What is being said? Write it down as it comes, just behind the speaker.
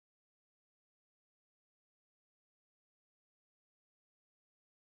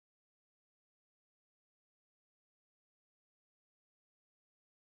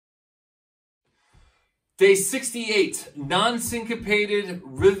Day 68, non-syncopated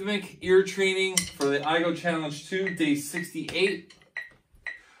rhythmic ear training for the IGO Challenge 2, day 68.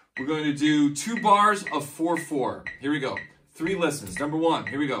 We're going to do 2 bars of 4/4. Here we go. 3 listens. Number 1,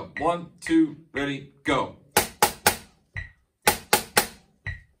 here we go. 1, 2, ready, go.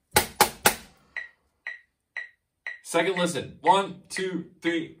 Second listen. 1, 2,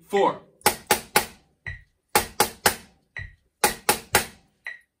 3, 4.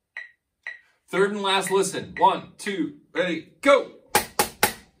 Third and last listen. 1, 2, ready, go.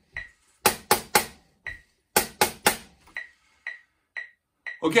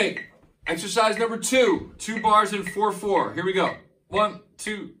 Okay, exercise number 2. 2 bars in 4/4. Here we go. 1,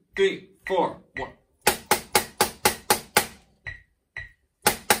 2, 3, 4. 1.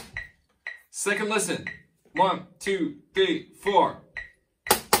 Second listen. 1, 2, 3, 4.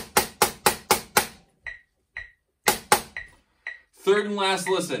 Third and last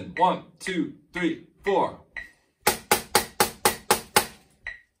listen. 1, 2, 3, 4.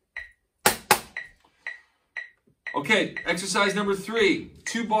 Okay, exercise number 3.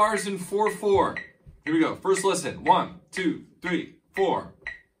 2 bars in 4/4. Here we go. First listen. 1, 2, 3, 4.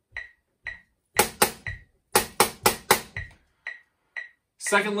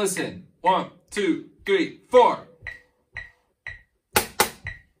 Second listen. 1, 2, 3, 4.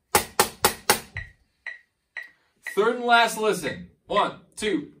 Third and last listen. 1,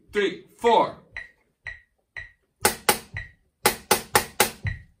 2, 3, 4.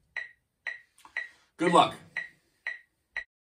 Good luck.